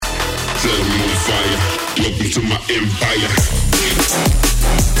Welcome to my empire.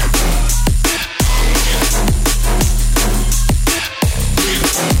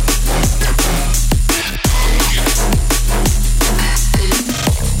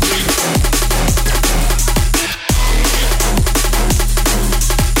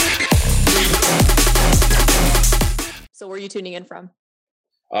 So where are you tuning in from?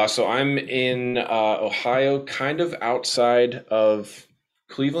 So I'm in Ohio, kind of outside of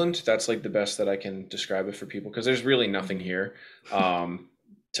Cleveland. That's like the best that I can describe it for people, because there's really nothing here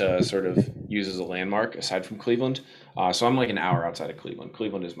to sort of use as a landmark aside from Cleveland. So I'm like an hour outside of Cleveland.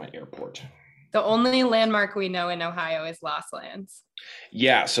 Cleveland is my airport. The only landmark we know in Ohio is Lost Lands.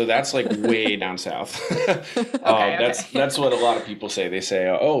 Yeah, so that's like way down south. That's what a lot of people say. They say,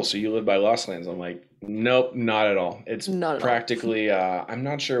 "Oh, so you live by Lost Lands?" I'm like, "Nope, not at all. It's practically. I'm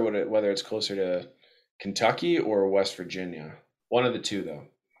not sure whether it's closer to Kentucky or West Virginia. One of the two, though.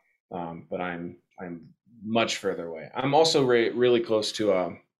 But I'm much further away. I'm also really close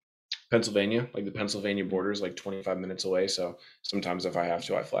to Pennsylvania. Like the Pennsylvania border is like 25 minutes away. So sometimes if I have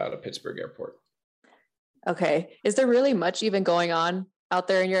to, I fly out of Pittsburgh Airport. Okay. Is there really much even going on out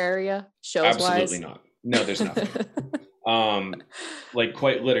there in your area, shows-wise? Absolutely not. No, there's nothing. Like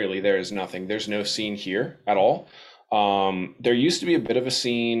quite literally, there is nothing. There's no scene here at all. There used to be a bit of a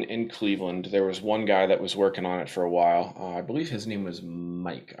scene in Cleveland. There was one guy that was working on it for a while. I believe his name was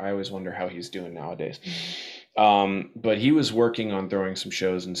Mike. I always wonder how he's doing nowadays. But he was working on throwing some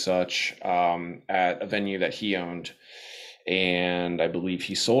shows and such at a venue that he owned. And I believe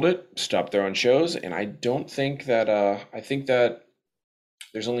he sold it, stopped throwing shows. And I don't think that, I think that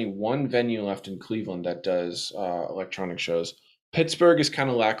there's only one venue left in Cleveland that does electronic shows. Pittsburgh is kind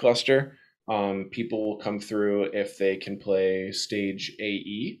of lackluster. People will come through if they can play stage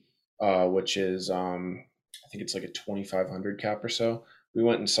AE, which is, I think it's like a 2,500 cap or so. We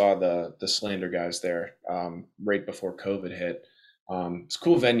went and saw the Slander guys there right before COVID hit. It's a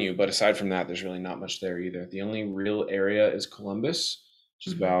cool venue, but aside from that, there's really not much there either. The only real area is Columbus, which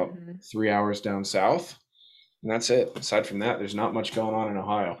is about 3 hours down south. And that's it. Aside from that, there's not much going on in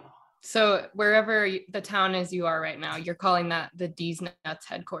Ohio. So wherever the town is you are right now, you're calling that the D's Nuts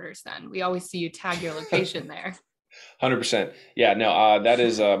headquarters then? We always see you tag your location there. 100%. Yeah, no, that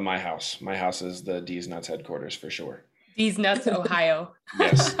is my house. My house is the D's Nuts headquarters for sure. D's Nuts, Ohio.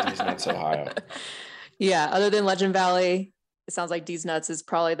 Yes, D's Nuts, Ohio. Yeah, other than Legend Valley, it sounds like D's Nuts is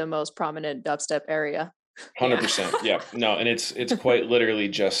probably the most prominent dubstep area. 100%. Yeah. No, and it's quite literally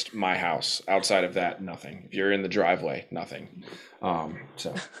just my house. Outside of that, nothing. If you're in the driveway, nothing.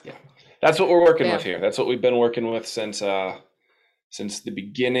 So yeah, that's what we're working with here. That's what we've been working with since the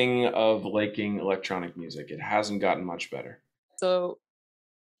beginning of liking electronic music. It hasn't gotten much better. So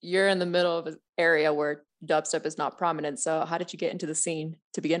you're in the middle of an area where dubstep is not prominent. So how did you get into the scene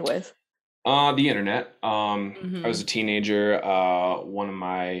to begin with? The internet. I was a teenager. One of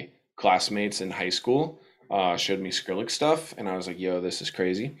my classmates in high school showed me Skrillex stuff, and I was like, yo, this is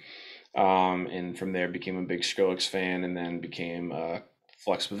crazy. And from there became a big Skrillex fan, and then became a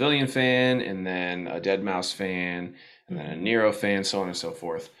Flux Pavilion fan, and then a Deadmau5 fan, and then a Nero fan, so on and so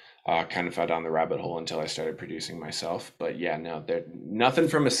forth. Kind of fell down the rabbit hole until I started producing myself. But yeah, no, there nothing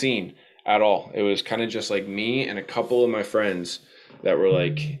from a scene at all. It was kind of just like me and a couple of my friends that were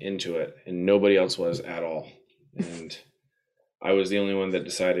like into it, and nobody else was at all. And I was the only one that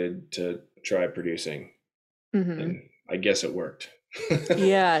decided to try producing. And I guess it worked.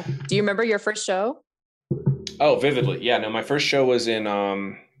 Yeah. Do you remember your first show? Oh, vividly. Yeah, no, my first show was in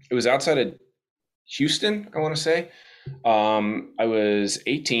it was outside of Houston, I want to say. I was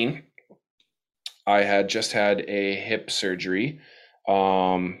 18. I had just had a hip surgery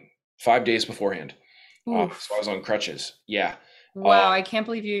 5 days beforehand. So I was on crutches. Yeah. Wow, I can't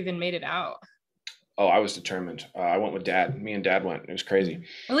believe you even made it out. Oh, I was determined. I went with Dad. Me and Dad went. It was crazy.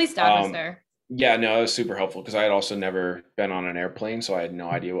 At least Dad was there. Yeah, no, it was super helpful because I had also never been on an airplane, so I had no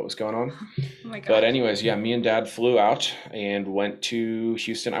idea what was going on. Oh my God. But anyways, yeah, me and Dad flew out and went to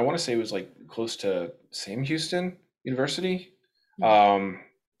Houston. I want to say it was like close to Sam Houston University. I'm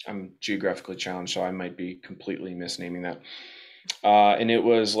geographically challenged, so I might be completely misnaming that. And it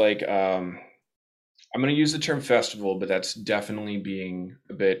was like, I'm going to use the term festival, but that's definitely being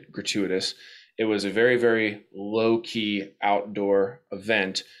a bit gratuitous. It was a very, very low-key outdoor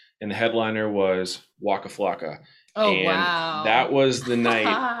event. And the headliner was Waka Flocka. Oh, and wow. That was the night.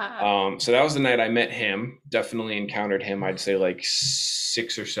 So that was the night I met him. Definitely encountered him, I'd say like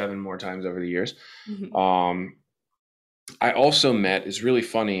 6 or 7 more times over the years. I also met, is really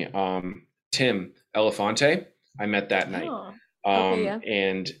funny, Tim Elefante. I met that night. Okay, yeah.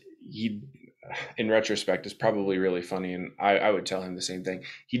 And he, in retrospect is probably really funny, and I would tell him the same thing.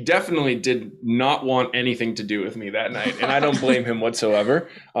 He definitely did not want anything to do with me that night, and I don't blame him whatsoever.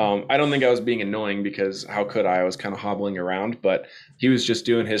 I don't think I was being annoying, because how could I? I was kind of hobbling around, but he was just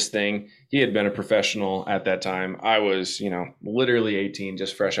doing his thing. He had been a professional at that time. I was, literally 18,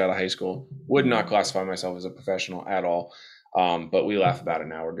 just fresh out of high school. Would not classify myself as a professional at all. But we laugh about it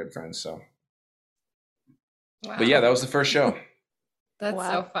now. We're good friends. So, Wow. But yeah, that was the first show. That's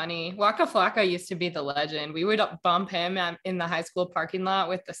Wow. so funny. Waka Flocka used to be the legend. We would bump him in the high school parking lot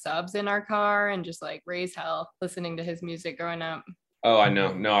with the subs in our car and just like raise hell listening to his music growing up. Oh, I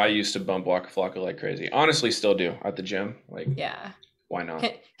know. No, I used to bump Waka Flocka like crazy. Honestly, still do at the gym. Like, Yeah. why not?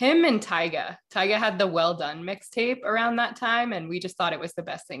 Him and Tyga. Tyga had the Well Done mixtape around that time, and we just thought it was the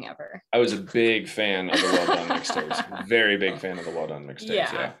best thing ever. I was a big fan of the Well Done mixtapes. Very big fan of the Well Done mixtapes.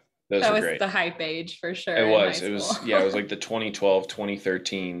 Yeah. Those That were was great. the hype age for sure. It in was. high It was. school. Yeah, it was like the 2012,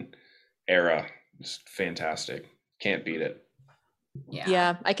 2013 era. It's fantastic. Can't beat it.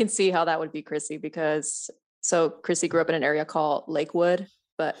 Yeah, I can see how that would be Chrissy, because so Chrissy grew up in an area called Lakewood,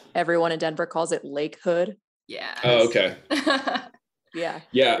 but everyone in Denver calls it Lake Hood. Yeah. Oh, okay. Yeah.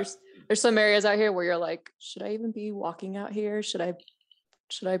 Yeah. There's some areas out here where you're like, should I even be walking out here? Should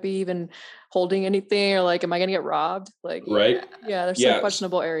I be even holding anything, or like, am I gonna get robbed? Like, Right. yeah, there's Yeah. some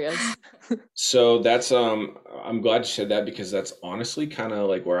questionable areas. So that's I'm glad you said that, because that's honestly kind of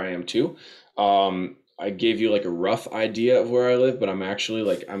like where I am too. I gave you like a rough idea of where I live, but I'm actually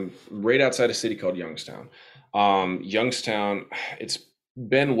like, I'm right outside a city called Youngstown. Youngstown, it's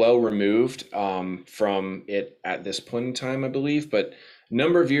been well removed from it at this point in time, I believe, but a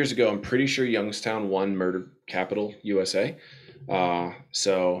number of years ago, I'm pretty sure Youngstown won Murder Capital USA.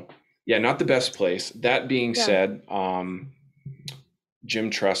 So yeah, not the best place. That being Yeah. said,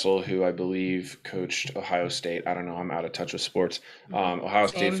 Jim Tressel, who I believe coached Ohio State, I don't know, I'm out of touch with sports. Ohio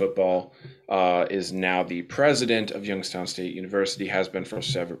State Same. football is now the president of Youngstown State University, has been for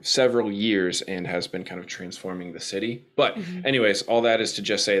several years, and has been kind of transforming the city. But anyways, all that is to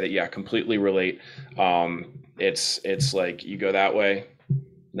just say that, yeah, completely relate. It's like you go that way,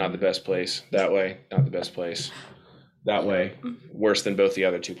 not the best place. That way, not the best place. That way, worse than both the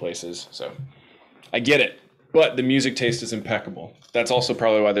other two places. So I get it. But the music taste is impeccable. That's also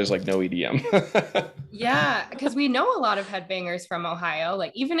probably why there's like no EDM. Yeah, because we know a lot of headbangers from Ohio.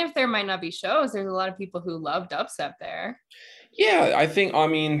 Like, even if there might not be shows, there's a lot of people who love dubstep there. Yeah, I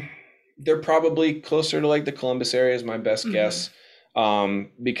mean, they're probably closer to like the Columbus area is my best guess.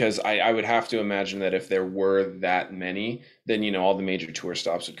 Because I would have to imagine that if there were that many, then, all the major tour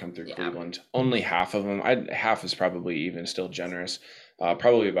stops would come through Yeah. Cleveland. Only half of them. Half is probably even still generous.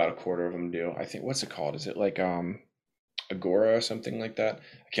 Probably about a quarter of them do. I think, what's it called? Is it like Agora or something like that?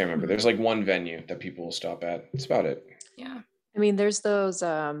 I can't remember. There's like one venue that people will stop at. That's about it. Yeah. I mean, there's those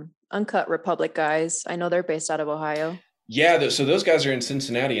Uncut Republic guys. I know they're based out of Ohio. Yeah, so those guys are in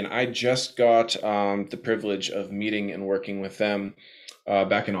Cincinnati, and I just got the privilege of meeting and working with them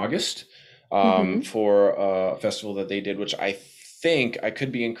back in August for a festival that they did, which I think, I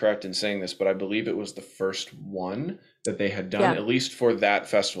could be incorrect in saying this, but I believe it was the first one that they had done, at least for that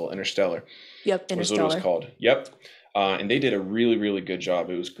festival. Interstellar. Yep, was what it Interstellar. was called. Yep. And they did a really, really good job.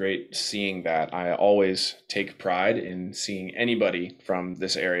 It was great seeing that. I always take pride in seeing anybody from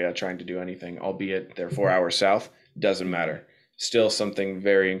this area trying to do anything, albeit they're 4 hours south. Doesn't matter. Still something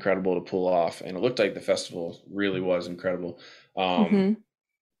very incredible to pull off. And it looked like the festival really was incredible.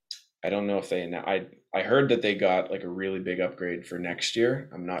 I don't know if I heard that they got like a really big upgrade for next year.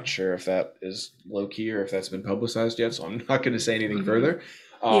 I'm not sure if that is low key or if that's been publicized yet, so I'm not going to say anything further.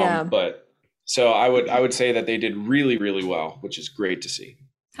 But so I would say that they did really, really well, which is great to see.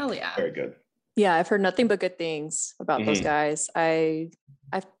 Hell yeah. Very good. Yeah, I've heard nothing but good things about those guys. I've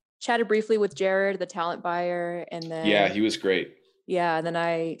chatted briefly with Jared, the talent buyer, and then Yeah, he was great. Yeah, and then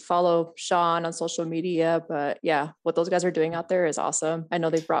I follow Sean on social media, but yeah, what those guys are doing out there is awesome. I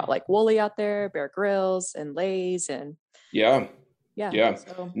know they've brought like Wooly out there, Bear Grylls and Lays, and Yeah.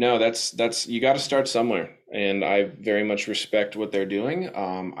 So, No, that's you got to start somewhere, and I very much respect what they're doing.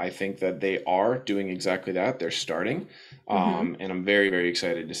 I think that they are doing exactly that. They're starting, and I'm very, very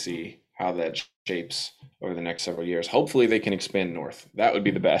excited to see how that shapes over the next several years. Hopefully, they can expand north. That would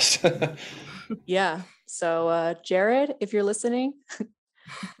be the best. yeah. So, Jared, if you're listening,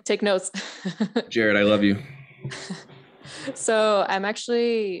 take notes. Jared, I love you. So I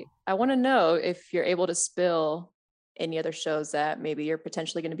want to know if you're able to spill any other shows that maybe you're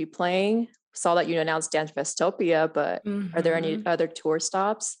potentially going to be playing. Saw that you announced Dance Festopia, but are there any other tour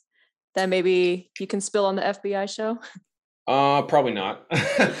stops that maybe you can spill on the FBI show? Probably not.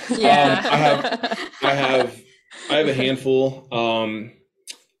 Yeah. I have a handful.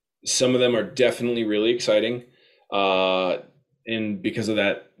 Some of them are definitely really exciting. And because of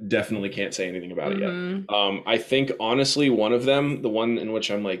that, definitely can't say anything about it yet. I think honestly, one of them, the one in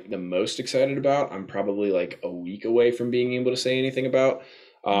which I'm like the most excited about, I'm probably like a week away from being able to say anything about.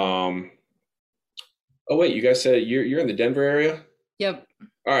 Oh wait, you guys said you're in the Denver area? Yep.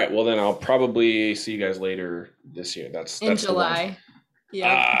 All right, well then I'll probably see you guys later this year. That's in July. Okay,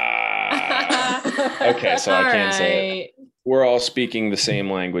 so I can't say it. We're all speaking the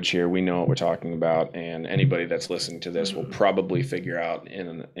same language here. We know what we're talking about, and anybody that's listening to this will probably figure out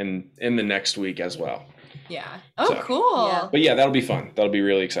in the next week as well. Yeah. Oh, so, cool. Yeah. But yeah, that'll be fun. That'll be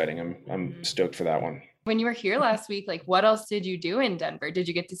really exciting. I'm stoked for that one. When you were here last week, like what else did you do in Denver? Did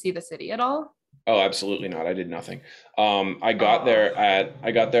you get to see the city at all? Oh, absolutely not. I did nothing. I got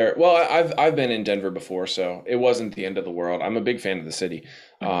there. Well, I've been in Denver before, so it wasn't the end of the world. I'm a big fan of the city.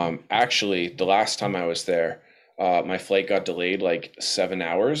 Actually, the last time I was there, my flight got delayed like 7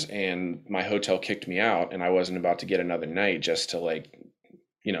 hours, and my hotel kicked me out, and I wasn't about to get another night just to like,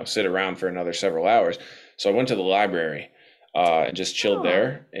 sit around for another several hours. So I went to the library and just chilled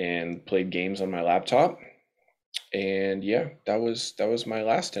there and played games on my laptop. And yeah, that was my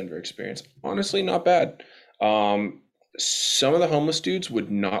last Denver experience. Honestly, not bad. Some of the homeless dudes would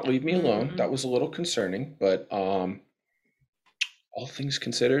not leave me alone. That was a little concerning, but all things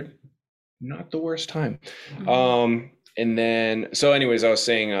considered, not the worst time. And then, so anyways, I was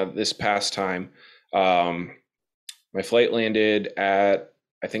saying this past time, my flight landed at,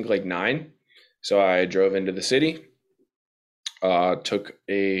 I think like 9. So I drove into the city. Took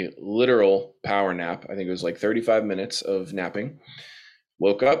a literal power nap. I think it was like 35 minutes of napping.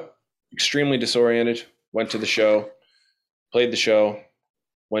 Woke up extremely disoriented, went to the show, played the show,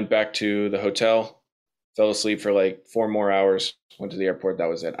 went back to the hotel, fell asleep for like 4 more hours, went to the airport. That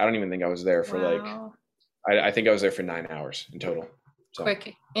was it. I don't even think I was there for I think I was there for 9 hours in total. So,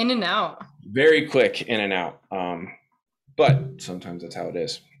 quick in and out. Very quick in and out. But sometimes that's how it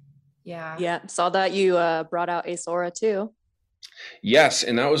is. Yeah. Yeah. Saw that you brought out Ace Aura too. Yes,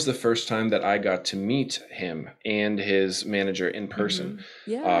 and that was the first time that I got to meet him and his manager in person.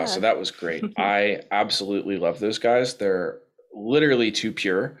 Yeah. So that was great. I absolutely love those guys. They're literally too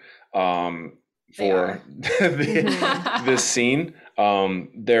pure for this scene.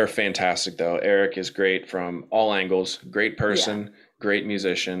 They're fantastic though. Eric is great from all angles. Great person, great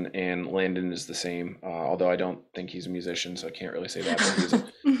musician, and Landon is the same. Although I don't think he's a musician, so I can't really say that. But he's a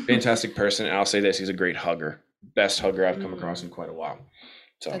fantastic person. And I'll say this: he's a great hugger. Best hugger I've come across in quite a while.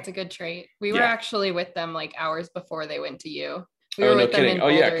 So that's a good trait. We were actually with them like hours before they went to you. We were with them in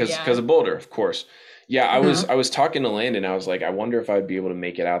Boulder, because of Boulder, of course. Yeah, I was talking to Landon. I was like, I wonder if I'd be able to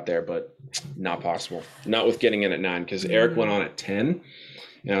make it out there, but not possible. Not with getting in at 9, because Eric went on at 10,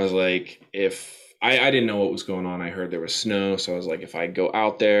 and I was like, I didn't know what was going on. I heard there was snow, so I was like, if I go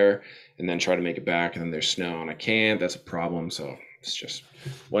out there and then try to make it back, and then there's snow and I can't, that's a problem. So it's just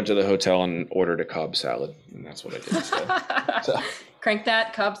went to the hotel and ordered a Cobb salad, and that's what I did instead. So, crank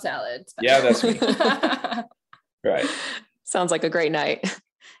that Cobb salad. Yeah, that's me. Right. Sounds like a great night.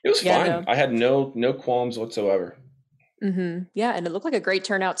 It was fine. No. I had no qualms whatsoever. Yeah, and it looked like a great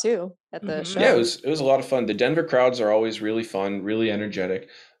turnout too at the show. Yeah, it was a lot of fun. The Denver crowds are always really fun, really energetic.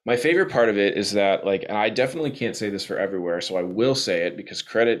 My favorite part of it is that, like, and I definitely can't say this for everywhere, so I will say it because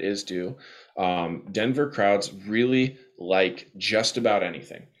credit is due. Denver crowds really like just about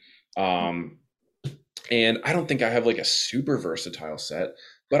anything. And I don't think I have like a super versatile set,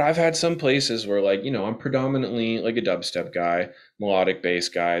 but I've had some places where, like, I'm predominantly like a dubstep guy, melodic bass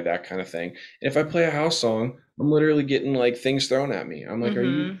guy, that kind of thing. And if I play a house song, I'm literally getting like things thrown at me. I'm like, are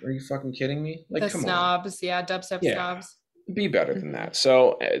you fucking kidding me? Like, the come snobs, on. Dubstep snobs. Be better than that.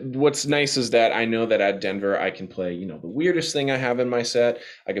 So what's nice is that I know that at Denver I can play, the weirdest thing I have in my set.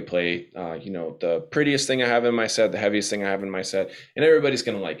 I could play, the prettiest thing I have in my set, the heaviest thing I have in my set, and everybody's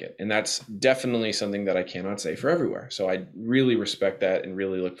going to like it. And that's definitely something that I cannot say for everywhere. So I really respect that and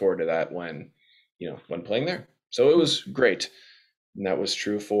really look forward to that when playing there. So it was great. And that was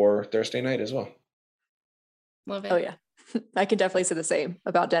true for Thursday night as well. Love it. Oh yeah. I can definitely say the same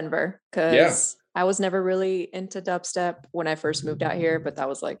about Denver because I was never really into dubstep when I first moved out here, but that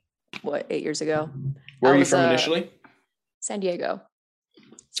was like, 8 years ago. Where are you from initially? San Diego.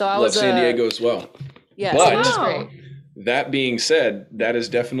 So I love San Diego as well. Yeah, but so great. That being said, that is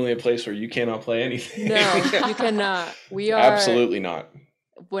definitely a place where you cannot play anything. No, you cannot. We are absolutely not.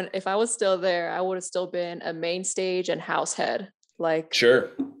 If I was still there, I would have still been a main stage and house head. Like,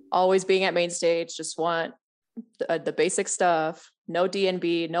 sure, always being at main stage. Just want the basic stuff. No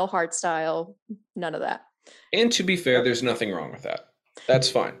DNB, no hard style, none of that. And to be fair, there's nothing wrong with that. That's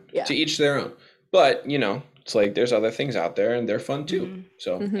fine. Yeah. To each their own. But, It's like there's other things out there and they're fun too.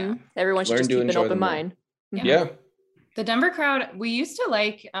 So everyone should just keep an open mind. Yeah. The Denver crowd, we used to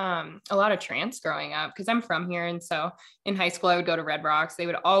like a lot of trance growing up because I'm from here. And so in high school, I would go to Red Rocks. They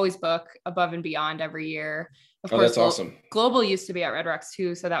would always book Above and Beyond every year. Of course, that's awesome. Global used to be at Red Rocks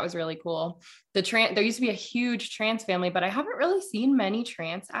too. So that was really cool. There used to be a huge trance family, but I haven't really seen many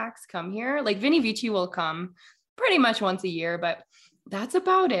trance acts come here. Like Vinny Vici will come pretty much once a year, but that's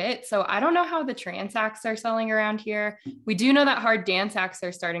about it. So I don't know how the trance acts are selling around here. We do know that hard dance acts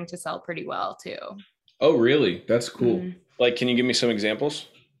are starting to sell pretty well too. Oh, really? That's cool. Like, can you give me some examples?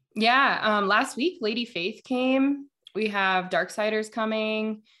 Yeah. Last week, Lady Faith came. We have Darksiders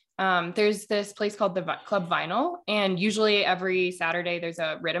coming. There's this place called the Club Vinyl. And usually every Saturday there's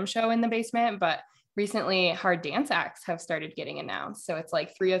a rhythm show in the basement, but recently hard dance acts have started getting announced. So it's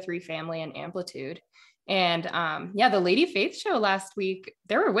like 303 Family and Amplitude. And the Lady Faith show last week,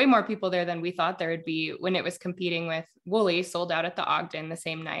 there were way more people there than we thought there would be when it was competing with Woolly, sold out at the Ogden the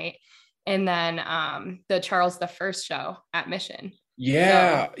same night. And then the Charles I show at Mission.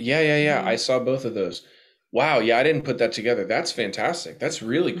 Yeah. I saw both of those. Wow. Yeah, I didn't put that together. That's fantastic. That's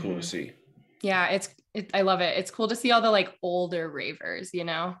really cool to see. Yeah, I love it. It's cool to see all the like older ravers, you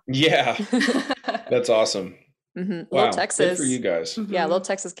know? Yeah. That's awesome. Wow. Little Texas. Good for you guys. Yeah, Little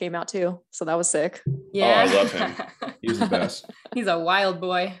Texas came out too. So that was sick. Yeah. Oh, I love him. He's the best. He's a wild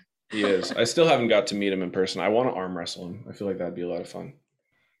boy. He is. I still haven't got to meet him in person. I want to arm wrestle him. I feel like that'd be a lot of fun.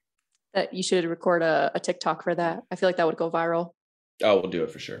 That you should record a TikTok for that. I feel like that would go viral. Oh, we'll do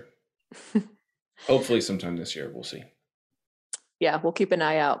it for sure. Hopefully sometime this year. We'll see. Yeah, we'll keep an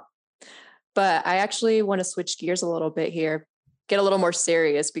eye out. But I actually want to switch gears a little bit here, get a little more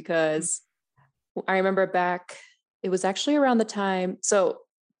serious, because I remember back, it was actually around the time. So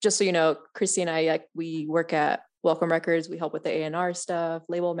just so you know, Christy and I, we work at Welcome Records. We help with the A&R stuff,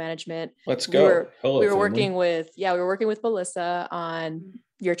 label management. Let's go. We were working with Melissa on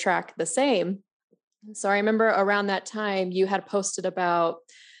your track, The Same. So I remember around that time you had posted about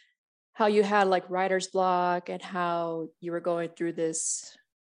how you had like writer's block and how you were going through this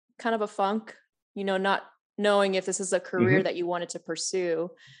kind of a funk, not knowing if this is a career that you wanted to pursue.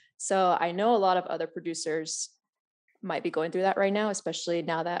 So I know a lot of other producers might be going through that right now, especially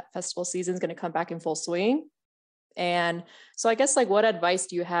now that festival season is going to come back in full swing. And so I guess what advice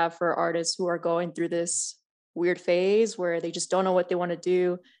do you have for artists who are going through this weird phase where they just don't know what they want to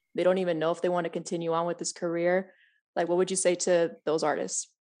do? They don't even know if they want to continue on with this career. What would you say to those artists?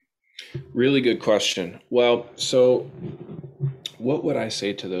 Really good question. Well, so what would I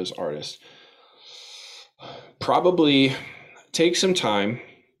say to those artists? Probably take some time,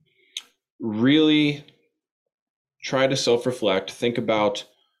 really try to self-reflect, think about,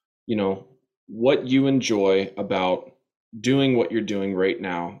 what you enjoy about doing what you're doing right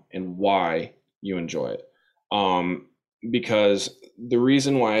now and why you enjoy it. Because the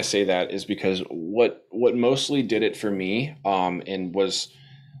reason why I say that is because what mostly did it for me, and was,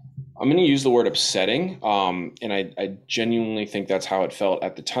 I'm going to use the word upsetting, and I genuinely think that's how it felt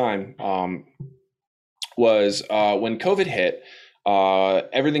at the time, was when COVID hit,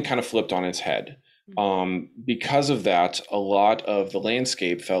 everything kind of flipped on its head. Because of that, a lot of the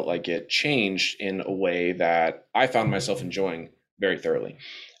landscape felt like it changed in a way that I found myself enjoying very thoroughly.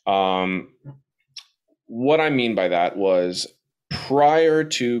 What I mean by that was, prior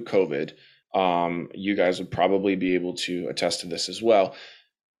to COVID, you guys would probably be able to attest to this as well.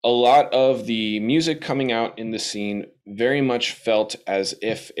 A lot of the music coming out in the scene very much felt as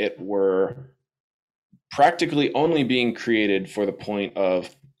if it were practically only being created for the point of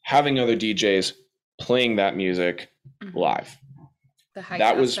having other DJs playing that music live. The hype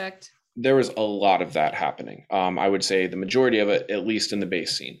aspect. There was a lot of that happening. I would say the majority of it, at least in the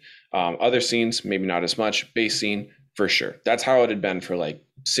bass scene. Other scenes, maybe not as much. Bass scene, for sure. That's how it had been for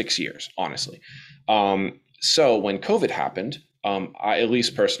 6 years, honestly. So when COVID happened, at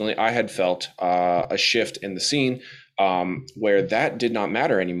least personally, I had felt a shift in the scene where that did not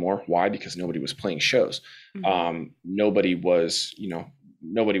matter anymore. Why? Because nobody was playing shows. Nobody was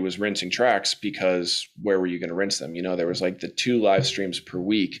rinsing tracks, because where were you going to rinse them? There was the 2 live streams per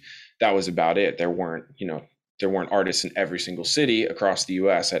week. That was about it. There weren't artists in every single city across the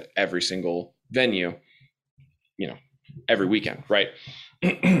US at every single venue, every weekend. Right.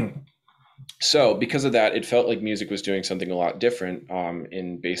 So because of that, it felt like music was doing something a lot different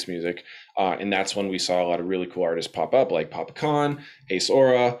in bass music. And that's when we saw a lot of really cool artists pop up, like Papa Khan, Ace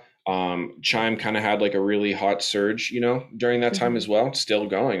Aura. Chime kind of had a really hot surge, during that time as well. It's still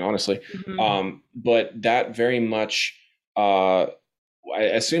going, honestly. But that very much,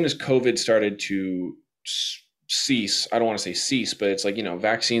 as soon as COVID started to cease, I don't want to say cease, but it's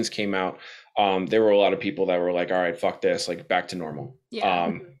vaccines came out. there were a lot of people that were like, all right, fuck this, like back to normal.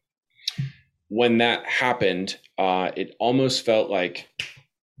 Yeah. When that happened, it almost felt like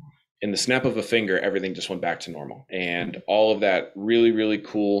in the snap of a finger, everything just went back to normal. And all of that really, really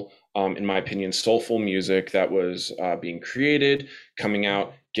cool, in my opinion, soulful music that was being created, coming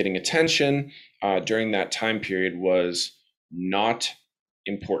out, getting attention during that time period was not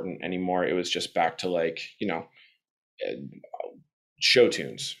important anymore. It was just back to like, show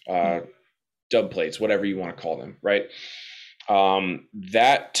tunes, dub plates, whatever you want to call them, right?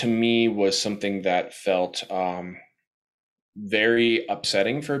 That to me was something that felt very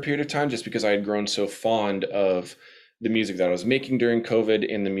upsetting for a period of time, just because I had grown so fond of the music that I was making during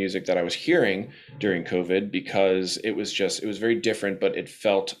COVID and the music that I was hearing during COVID, because it was very different, but it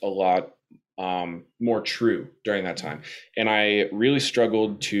felt a lot more true during that time. And I really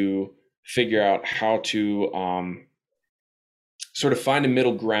struggled to figure out how to sort of find a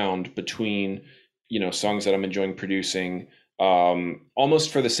middle ground between, songs that I'm enjoying producing,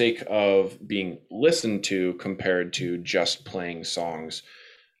 almost for the sake of being listened to compared to just playing songs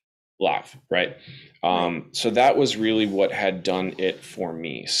live, right? So that was really what had done it for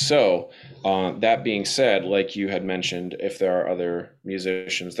me. So that being said, like you had mentioned, if there are other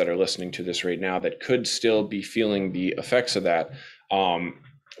musicians that are listening to this right now that could still be feeling the effects of that,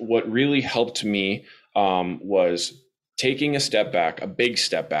 what really helped me was taking a step back, a big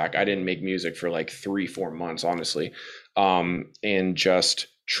step back. I didn't make music for like 3-4 months, honestly. And just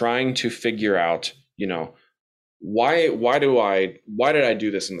trying to figure out, why did I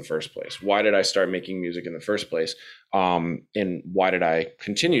do this in the first place? Why did I start making music in the first place? And why did I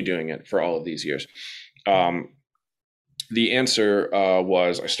continue doing it for all of these years? The answer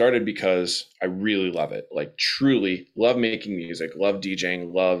was I started because I really love it, like truly love making music, love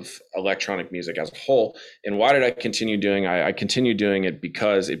DJing, love electronic music as a whole. And why did I continue doing? I continued doing it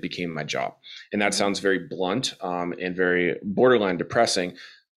because it became my job. And that sounds very blunt and very borderline depressing,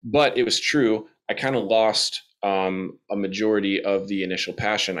 but it was true. I kind of lost a majority of the initial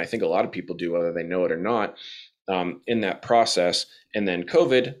passion. I think a lot of people do, whether they know it or not, in that process. And then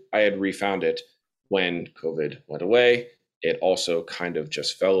COVID, I had refound it. When COVID went away, it also kind of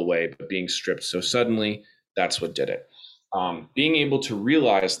just fell away, but being stripped so suddenly, that's what did it. Being able to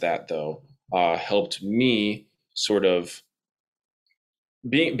realize that, though, helped me sort of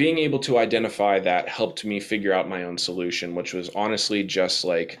being able to identify that helped me figure out my own solution, which was honestly just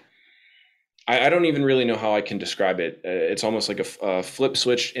like, I don't even really know how I can describe it. It's almost like a flip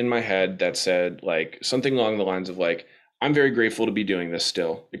switch in my head that said like something along the lines of like, I'm very grateful to be doing this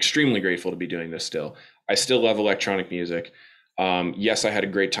still, extremely grateful to be doing this still. I still love electronic music. Yes, I had a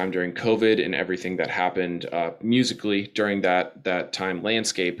great time during COVID and everything that happened musically during that time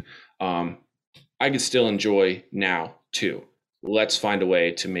landscape. I could still enjoy now too. Let's find a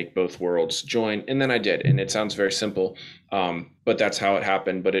way to make both worlds join. And then I did. And it sounds very simple, but that's how it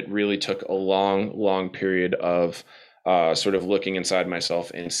happened. But it really took a long, long period of sort of looking inside myself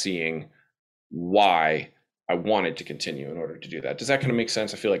and seeing why I wanted to continue in order to do that. Does that kind of make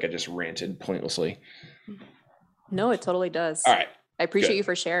sense? I feel like I just ranted pointlessly. No, it totally does. All right. I appreciate you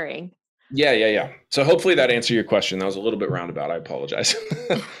for sharing. Yeah. So hopefully that answered your question. That was a little bit roundabout. I apologize.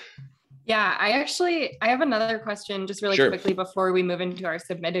 Yeah, I have another question just really quickly before we move into our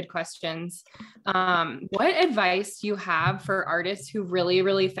submitted questions. What advice do you have for artists who really,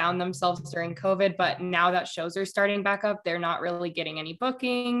 really found themselves during COVID, but now that shows are starting back up, they're not really getting any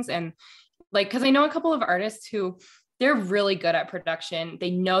bookings? And like, because I know a couple of artists who they're really good at production.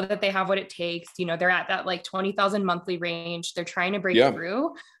 They know that they have what it takes. They're at that like 20,000 monthly range. They're trying to break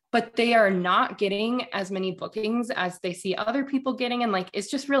through, but they are not getting as many bookings as they see other people getting. And like, it's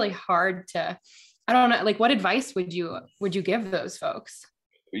just really hard to, I don't know, like what advice would you give those folks?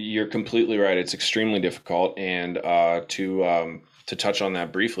 You're completely right. It's extremely difficult. And to touch on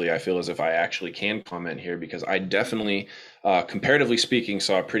that briefly, I feel as if I actually can comment here because I definitely, comparatively speaking,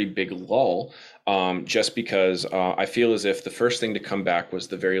 saw a pretty big lull just because I feel as if the first thing to come back was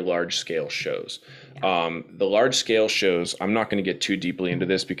the very large scale shows. The large scale shows, I'm not going to get too deeply into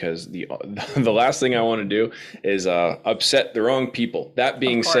this because the last thing I want to do is upset the wrong people. That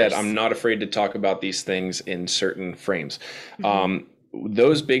being said, I'm not afraid to talk about these things in certain frames. Mm-hmm.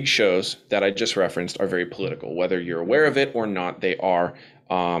 Those big shows that I just referenced are very political, whether you're aware of it or not, they are.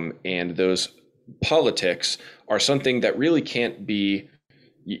 And those politics are something that really can't be,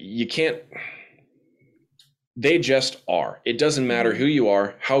 you can't, they just are. It doesn't matter who you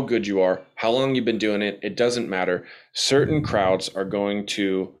are, how good you are, how long you've been doing it. It doesn't matter. Certain crowds are going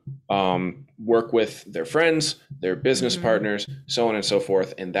to work with their friends, their business partners, so on and so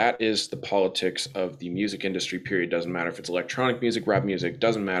forth. And that is the politics of the music industry, period. Doesn't matter if it's electronic music, rap music,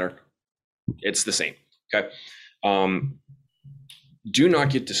 doesn't matter. It's the same. Okay. Do not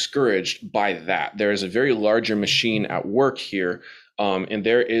get discouraged by that. There is a very larger machine at work here, and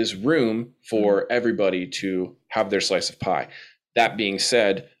there is room for everybody to have their slice of pie. That being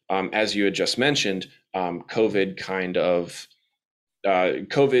said, as you had just mentioned, COVID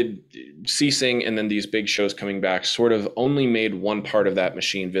ceasing and then these big shows coming back sort of only made one part of that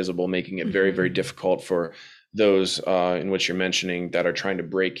machine visible, making it very, very difficult for those in which you're mentioning that are trying to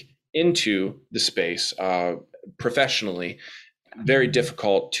break into the space professionally. Very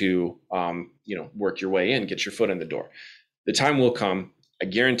difficult to work your way in, get your foot in the door. The time will come. I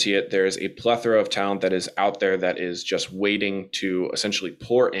guarantee it. There is a plethora of talent that is out there that is just waiting to essentially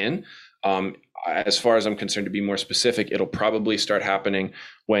pour in. As far as I'm concerned, to be more specific, it'll probably start happening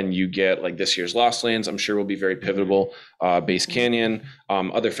when you get like this year's Lost Lands. I'm sure will be very pivotal. Bass Canyon,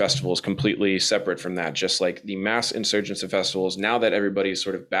 other festivals completely separate from that. Just like the mass insurgence of festivals. Now that everybody's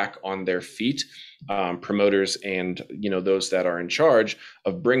sort of back on their feet, promoters and those that are in charge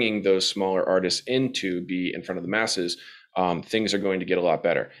of bringing those smaller artists in to be in front of the masses, things are going to get a lot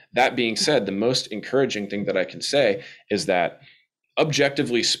better. That being said, the most encouraging thing that I can say is that,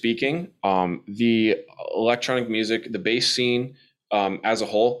 objectively speaking, the electronic music, the bass scene as a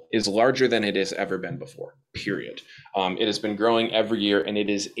whole is larger than it has ever been before, period. It has been growing every year, and it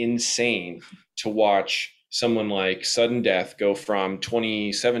is insane to watch someone like Sudden Death go from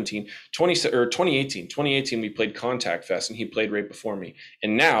 2018, we played Contact Fest and he played right before me.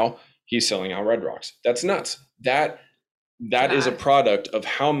 And now he's selling out Red Rocks. That's nuts. That is a product of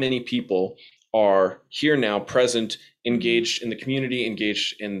how many people are here now, present, engaged in the community,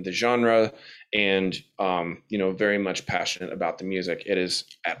 engaged in the genre, and very much passionate about the music. It is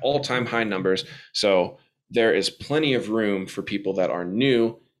at all-time high numbers. So there is plenty of room for people that are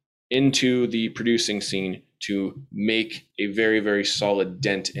new into the producing scene to make a very, very solid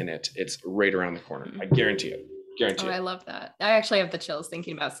dent in it. It's right around the corner. I guarantee it. I love that. I actually have the chills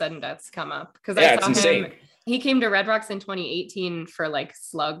thinking about Sudden Death's come up because it's insane. He came to Red Rocks in 2018 for like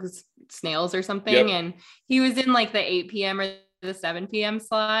snails or something. Yep. And he was in like the 8 p.m. or the 7 p.m.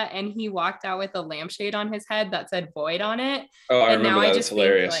 slot. And he walked out with a lampshade on his head that said Void on it. Oh, I remember that. It's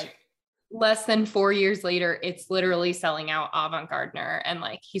hilarious. Think, like, less than 4 years later, it's literally selling out Avant-Gardener. And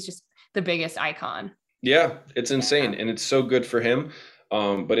like, he's just the biggest icon. Yeah, it's insane. And it's so good for him.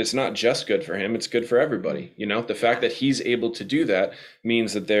 But it's not just good for him, it's good for everybody. The fact that he's able to do that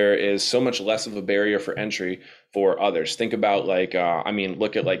means that there is so much less of a barrier for entry for others. Think about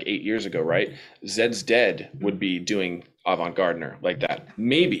look at like 8 years ago, right? Zed's Dead would be doing Avant-Gardener like that.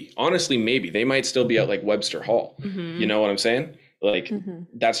 Maybe, honestly, maybe they might still be at like Webster Hall. Mm-hmm. You know what I'm saying? Like,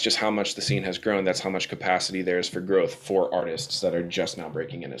 that's just how much the scene has grown. That's how much capacity there is for growth for artists that are just now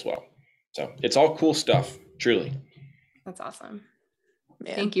breaking in as well. So it's all cool stuff, truly. That's awesome.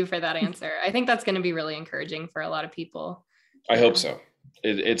 Man. Thank you for that answer. I think that's going to be really encouraging for a lot of people. I hope so.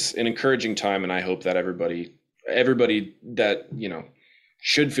 It's an encouraging time, and I hope that everybody that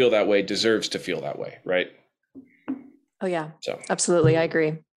should feel that way deserves to feel that way, right? Oh yeah, absolutely, I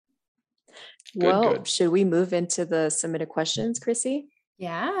agree. Good. Should we move into the submitted questions, Chrissy?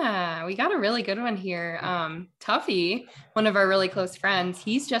 Yeah, we got a really good one here. Tuffy, one of our really close friends,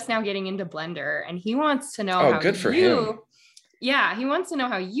 he's just now getting into Blender, and he wants to know how good for him. Yeah, he wants to know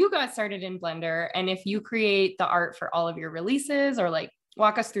how you got started in Blender and if you create the art for all of your releases, or like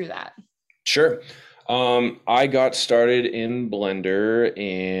walk us through that. Sure. I got started in Blender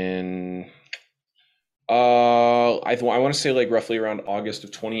in I want to say like roughly around August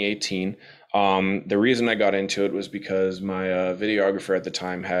of 2018. The reason I got into it was because my videographer at the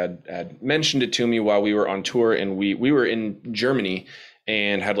time had mentioned it to me while we were on tour, and we were in Germany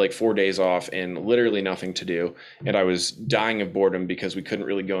and had like 4 days off and literally nothing to do. And I was dying of boredom because we couldn't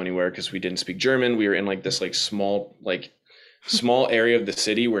really go anywhere because we didn't speak German. We were in like this like small area of the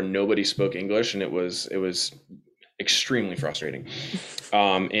city where nobody spoke English, and it was extremely frustrating.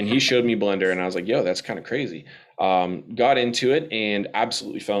 And he showed me Blender, and I was like, yo, that's kind of crazy. Got into it and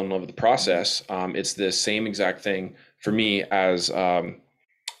absolutely fell in love with the process. It's the same exact thing for me as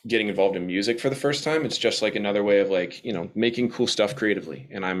getting involved in music for the first time. It's just like another way of like, making cool stuff creatively.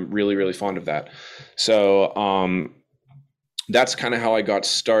 And I'm really, really fond of that. So that's kind of how I got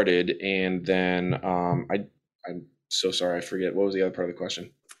started. And then I'm so sorry, I forget. What was the other part of the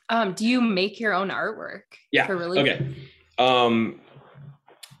question? Do you make your own artwork? Yeah. Okay.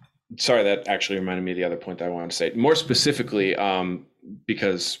 Sorry, that actually reminded me of the other point that I wanted to say. More specifically,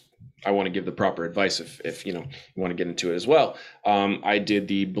 because I want to give the proper advice if you want to get into it as well. I did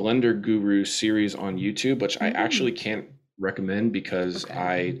the Blender Guru series on YouTube, which I actually can't recommend because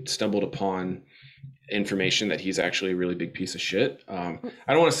I stumbled upon information that he's actually a really big piece of shit. I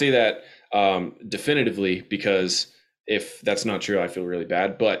don't want to say that definitively, because if that's not true, I feel really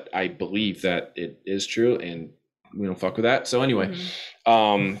bad, but I believe that it is true and we don't fuck with that. So anyway,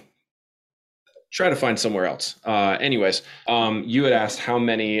 try to find somewhere else. Anyways, you had asked how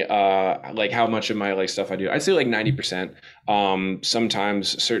many, like how much of my like stuff I do. I'd say like 90%.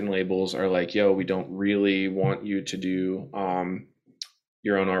 Sometimes certain labels are like, yo, we don't really want you to do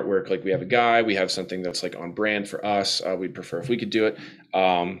your own artwork. Like we have a guy, we have something that's like on brand for us. We'd prefer if we could do it.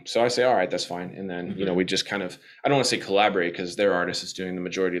 So I say, all right, that's fine. And then, you know, we just kind of, I don't want to say collaborate because their artist is doing the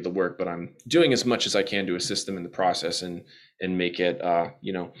majority of the work, but I'm doing as much as I can to assist them in the process and make it,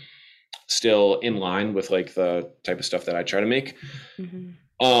 you know, still in line with like the type of stuff that I try to make.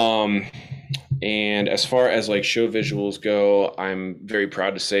 And as far as like show visuals go, I'm very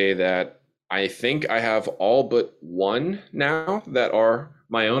proud to say that I think I have all but one now that are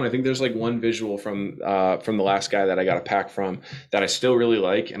my own. I think there's like one visual from the last guy that I got a pack from that I still really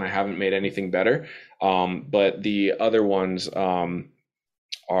like, and I haven't made anything better. But the other ones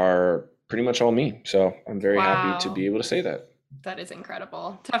are pretty much all me. So I'm very happy to be able to say that. That is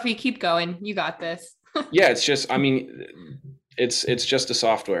incredible. Tuffy, keep going. You got this. Yeah, it's just, I mean, it's just a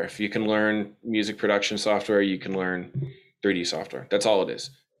software. If you can learn music production software, you can learn 3D software. That's all it is.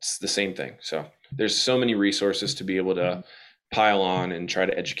 It's the same thing. So there's so many resources to be able to pile on and try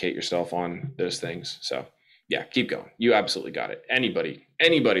to educate yourself on those things. So yeah, keep going. You absolutely got it. Anybody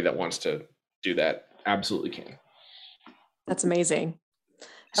that wants to do that absolutely can. That's amazing.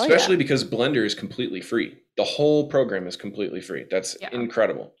 Especially because Blender is completely free. The whole program is completely free. That's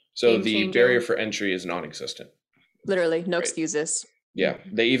incredible. So the barrier for entry is non-existent. Literally, no excuses. Yeah,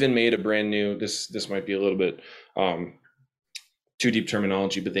 they even made a brand new. This might be a little bit too deep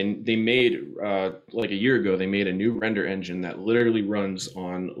terminology, but they made like a year ago. They made a new render engine that literally runs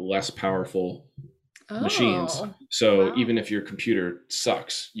on less powerful machines. So even if your computer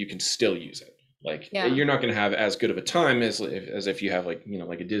sucks, you can still use it. Like you're not going to have as good of a time as if you have like, you know,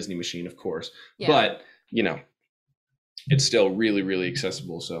 like a Disney machine, of course, but you know, it's still really, really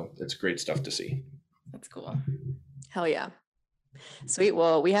accessible. So it's great stuff to see. That's cool. Hell yeah. Sweet.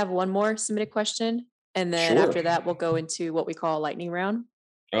 Well, we have one more submitted question, and then after that, we'll go into what we call lightning round.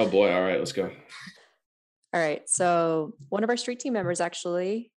 Oh boy. All right, let's go. All right. So one of our street team members,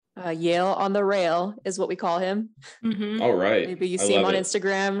 actually, Yale on the rail is what we call him. All right. Maybe you see him on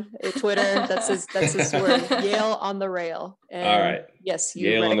Instagram, Twitter. That's his word. Yale on the rail. And all right. Yes, you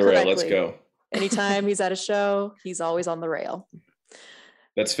Yale read on it the correctly. rail. Let's go. Anytime he's at a show, he's always on the rail.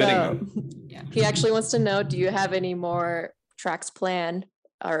 That's fitting. He actually wants to know, do you have any more tracks planned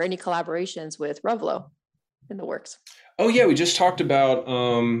or any collaborations with Revlo in the works? Oh yeah, we just talked about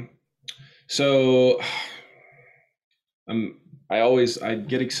so I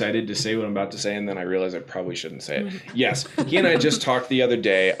get excited to say what I'm about to say, and then I realize I probably shouldn't say it. Yes, he and I just talked the other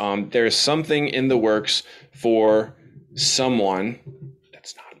day. There's something in the works for someone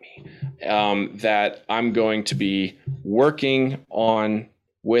that's not me, that I'm going to be working on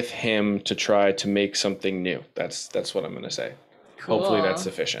with him to try to make something new. That's what I'm going to say. Cool. Hopefully that's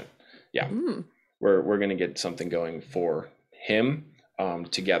sufficient. Yeah, we're going to get something going for him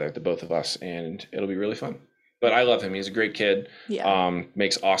together, the both of us, and it'll be really fun. But I love him. He's a great kid. Yeah.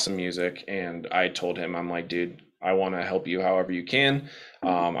 Makes awesome music. And I told him, I'm like, dude, I want to help you however you can.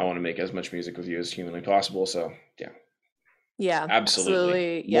 I want to make as much music with you as humanly possible. So yeah. Yeah,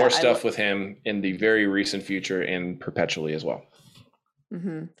 absolutely. Yeah, more stuff with him in the very recent future and perpetually as well.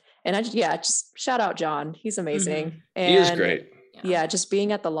 And just shout out John. He's amazing. And he is great. Yeah, just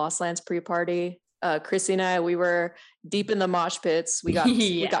being at the Lost Lands pre-party. Chrissy and I, we were deep in the mosh pits. We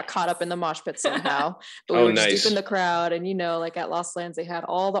got caught up in the mosh pit somehow. But we were just deep in the crowd. And like at Lost Lands, they had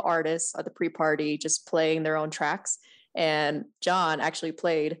all the artists at the pre-party just playing their own tracks. And John actually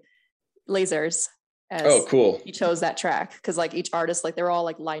played Lasers. Cool. He chose that track because like each artist, like they were all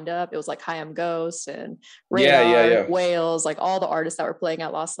like lined up. It was like Hi, I'm Ghost and Radar, Whales, like all the artists that were playing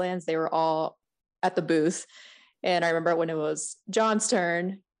at Lost Lands, they were all at the booth. And I remember when it was John's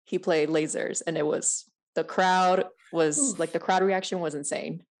turn, he played Lasers, and the crowd reaction was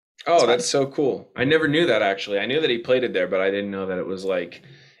insane. Oh, that's so cool. I never knew that, actually. I knew that he played it there, but I didn't know that it was like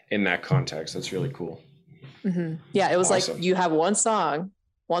in that context. That's really cool. Yeah, it was awesome. Like you have one song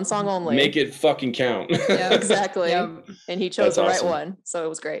only. Make it fucking count. Yeah, exactly. And he chose the right one. So it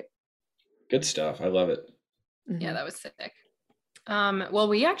was great. Good stuff. I love it. Yeah, that was sick. Well,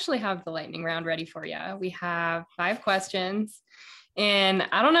 we actually have the lightning round ready for you. We have 5 questions, and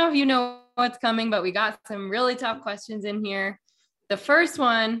I don't know if you know what's coming, but we got some really tough questions in here. The first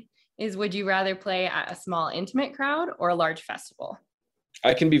one is, would you rather play at a small, intimate crowd or a large festival?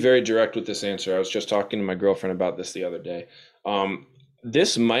 I can be very direct with this answer. I was just talking to my girlfriend about this the other day.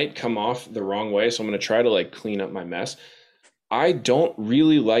 this might come off the wrong way, so I'm going to try to like clean up my mess. I don't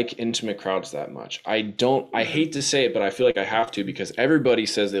really like intimate crowds that much. I hate to say it, but I feel like I have to because everybody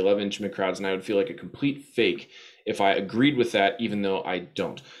says they love intimate crowds, and I would feel like a complete fake if I agreed with that, even though I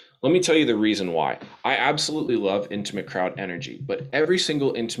don't. Let me tell you the reason why. I absolutely love intimate crowd energy, but every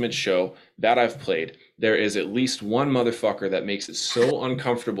single intimate show that I've played, there is at least one motherfucker that makes it so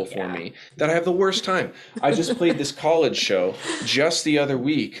uncomfortable for me that I have the worst time. I just played this college show just the other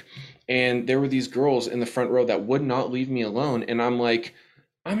week, and there were these girls in the front row that would not leave me alone. And I'm like,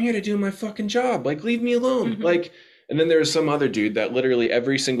 I'm here to do my fucking job. Like, leave me alone. Like, and then there was some other dude that literally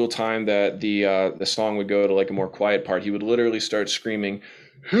every single time that the song would go to like a more quiet part, he would literally start screaming,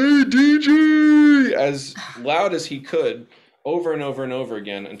 "Hey DJ!" as loud as he could over and over and over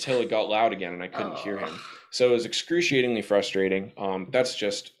again until it got loud again and I couldn't hear him. So it was excruciatingly frustrating. That's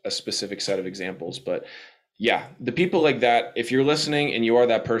just a specific set of examples. But yeah, the people like that, if you're listening and you are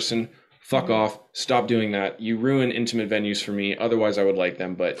that person, fuck off. Stop doing that. You ruin intimate venues for me. Otherwise, I would like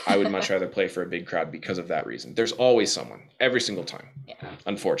them, but I would much rather play for a big crowd because of that reason. There's always someone, every single time. Yeah.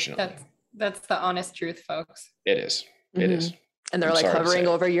 Unfortunately. That's the honest truth, folks. It is. It is. And they're like hovering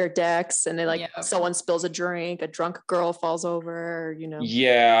over your decks, and they like someone spills a drink, a drunk girl falls over, you know.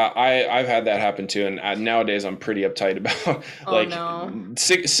 Yeah, I've had that happen too, and nowadays I'm pretty uptight about like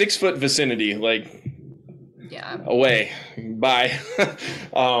 6 foot vicinity, like away, bye,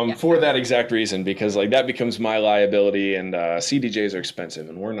 for that exact reason, because like that becomes my liability, and CDJs are expensive,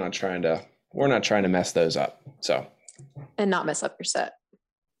 and we're not trying to mess those up. So, and not mess up your set,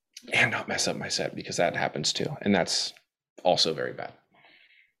 and not mess up my set because that happens too, and that's also very bad.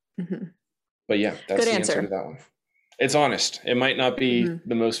 But yeah, that's the answer to that one. It's honest. It might not be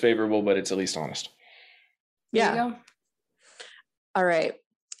the most favorable, but it's at least honest. Yeah. All right.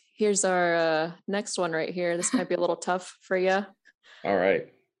 Here's our next one right here. This might be a little tough for you. All right.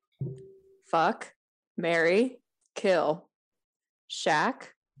 Fuck, marry, kill, Shaq,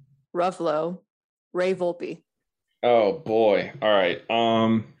 Ruffalo, Ray Volpe. Oh boy. All right.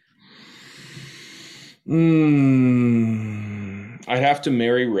 I'd have to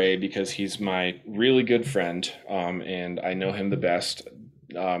marry Ray because he's my really good friend, and I know him the best.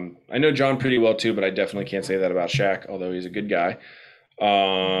 I know John pretty well too, but I definitely can't say that about Shaq, although he's a good guy.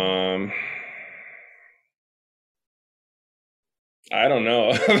 I don't know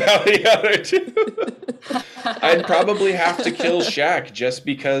about the other two. I'd probably have to kill Shaq just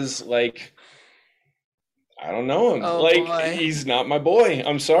because, like, I don't know him. He's not my boy.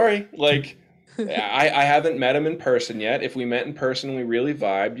 I'm sorry. Like, I haven't met him in person yet. If we met in person, we really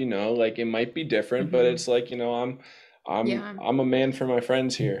vibed, you know, like it might be different, but it's like, you know, I'm a man for my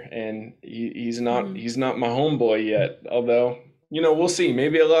friends here, and he's not my homeboy yet. Although, you know, we'll see.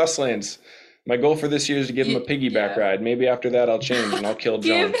 Maybe at Lost Lands. My goal for this year is to give him a piggyback ride. Maybe after that I'll change and I'll kill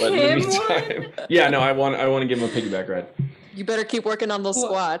John. But in the meantime, I want to give him a piggyback ride. You better keep working on those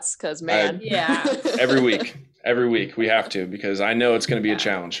squats, because man, every week we have to, because I know it's going to be a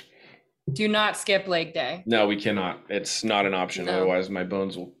challenge. Do not skip leg day. No, we cannot. It's not an option. No. Otherwise, my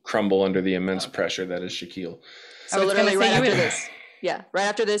bones will crumble under the immense pressure that is Shaquille. So literally right after this. Yeah, right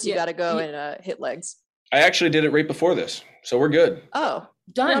after this, you got to go and hit legs. I actually did it right before this, so we're good. Oh,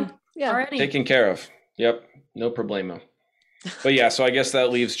 done. Yeah, already taken care of. Yep, no problemo. But yeah, so I guess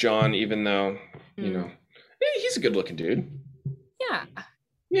that leaves John, even though you know he's a good-looking dude. Yeah.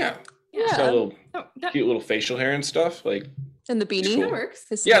 He's got a little cute little facial hair and stuff, like. And the beanie cool. Works.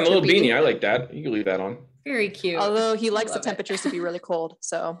 Yeah, and the little beanie. I like that. You can leave that on. Very cute. Although he likes the temperatures to be really cold,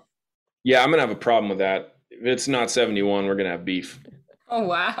 so. Yeah, I'm gonna have a problem with that. If it's not 71, we're gonna have beef. Oh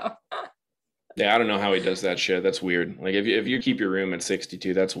wow. Yeah, I don't know how he does that shit. That's weird. Like if you keep your room at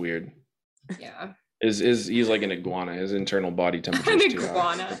 62, that's weird. Yeah. He's like an iguana. His internal body temperature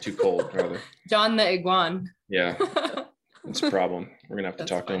is too cold, rather. John the iguan. Yeah, it's a problem. We're gonna have to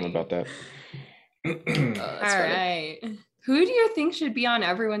talk to him about that. All right. Who do you think should be on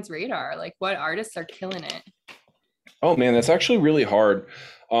everyone's radar? Like, what artists are killing it? Oh man, that's actually really hard.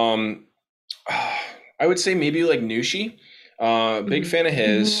 I would say maybe like Nushi. Big fan of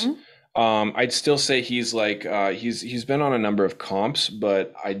his. I'd still say he's like he's been on a number of comps,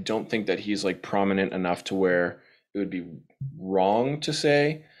 but I don't think that he's like prominent enough to where it would be wrong to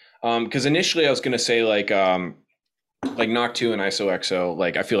say. Because initially I was gonna say like Noctu and ISOXO,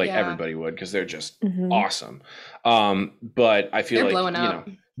 like I feel like everybody would, because they're just awesome. But I feel they're like, you know,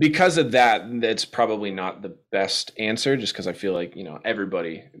 because of that, that's probably not the best answer, just because I feel like, you know,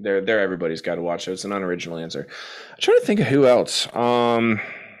 they're everybody's got to watch. So it's an unoriginal answer. I'm trying to think of who else.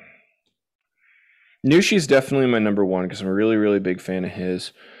 Nushi's definitely my number one because I'm a really, really big fan of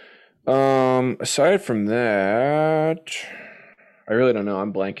his. Aside from that, I really don't know.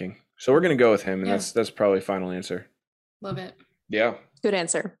 I'm blanking. So we're gonna go with him, and that's probably final answer. Love it. Yeah. Good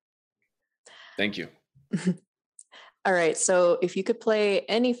answer. Thank you. All right. So if you could play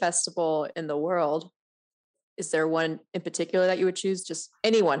any festival in the world, is there one in particular that you would choose? Just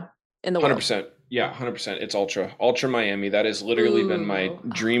anyone in the 100%. world? 100%. Yeah, 100%. It's Ultra Miami. That has literally been my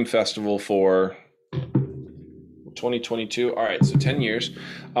dream festival for 2022. All right, so 10 years.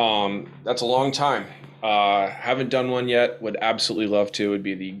 That's a long time. Haven't done one yet. Would absolutely love to. It would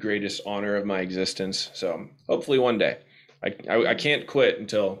be the greatest honor of my existence. So hopefully one day. I can't quit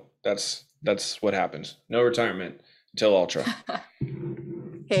until that's what happens. No retirement until Ultra.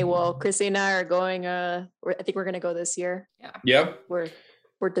 Okay, well, Chrissy and I are going. I think we're going to go this year. Yeah. We're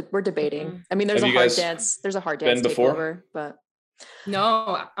debating. Mm-hmm. I mean, there's a hard dance. There's a hard dance takeover, but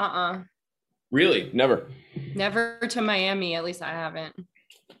no. Really? Never to Miami. At least I haven't.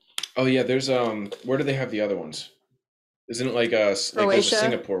 Oh yeah, there's where do they have the other ones? Isn't it like there's a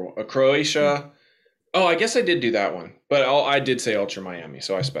Singapore one, a Croatia? Oh, I guess I did do that one, but I did say Ultra Miami,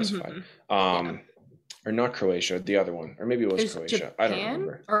 so I specified. Or not Croatia, the other one, or maybe it was Croatia. Japan, I don't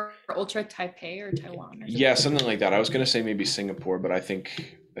remember. Or Ultra Taipei or Taiwan. Or yeah, something like that. I was gonna say maybe Singapore, but I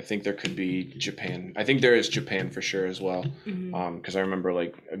think there could be Japan. I think there is Japan for sure as well, because I remember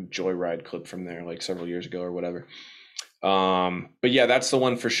like a Joyride clip from there like several years ago or whatever. But yeah, that's the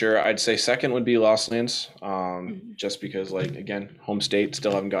one for sure. I'd say second would be Lost Lands, just because like again, home state,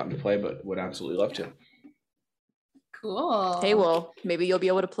 still haven't gotten to play, but would absolutely love to. Cool. Hey, well, maybe you'll be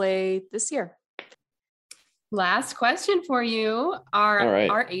able to play this year. Last question for you.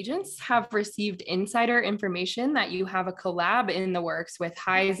 Our agents have received insider information that you have a collab in the works with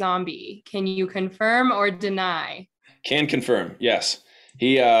Hi Zombie. Can you confirm or deny? Can confirm, yes.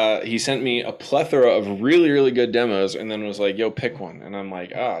 He sent me a plethora of really, really good demos and then was like, yo, pick one. And I'm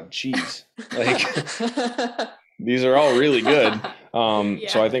like, geez. Like these are all really good.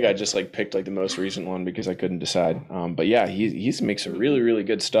 So I think I just like picked like the most recent one because I couldn't decide. But yeah, he makes some really, really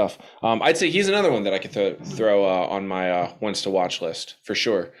good stuff. I'd say he's another one that I could throw on my ones to watch list for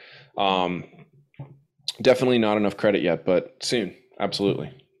sure. Definitely not enough credit yet, but soon.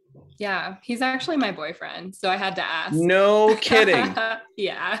 Absolutely. Yeah, he's actually my boyfriend, so I had to ask. No kidding.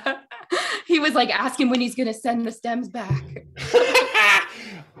 Yeah. He was like asking when he's going to send the stems back.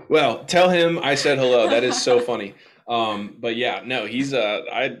 Well, tell him I said hello. That is so funny. But yeah, no, he's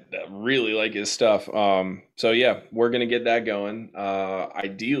I really like his stuff. So yeah, we're going to get that going.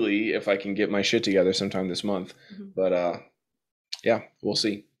 Ideally, if I can get my shit together sometime this month. But yeah, we'll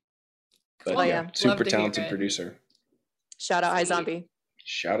see. But yeah, super talented producer. Shout out Hi Zombie.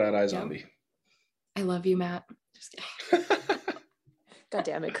 Shout out iZombie. I love you, Matt. Just kidding. God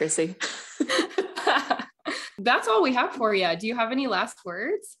damn it, Chrissy. That's all we have for you. Do you have any last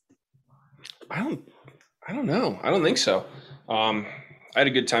words? I don't know. I don't think so. I had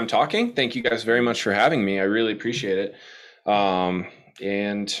a good time talking. Thank you guys very much for having me. I really appreciate it.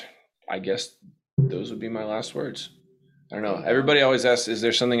 And I guess those would be my last words. I don't know. Everybody always asks, is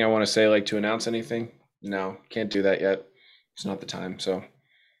there something I want to say, like to announce anything? No, can't do that yet. It's not the time. So,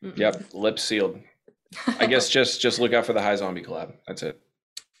 yep, lips sealed. I guess just look out for the Hi Zombie collab. That's it.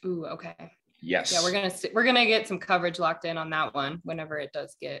 Ooh, okay. Yes. Yeah, we're gonna get some coverage locked in on that one whenever it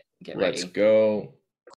does get ready. Let's go.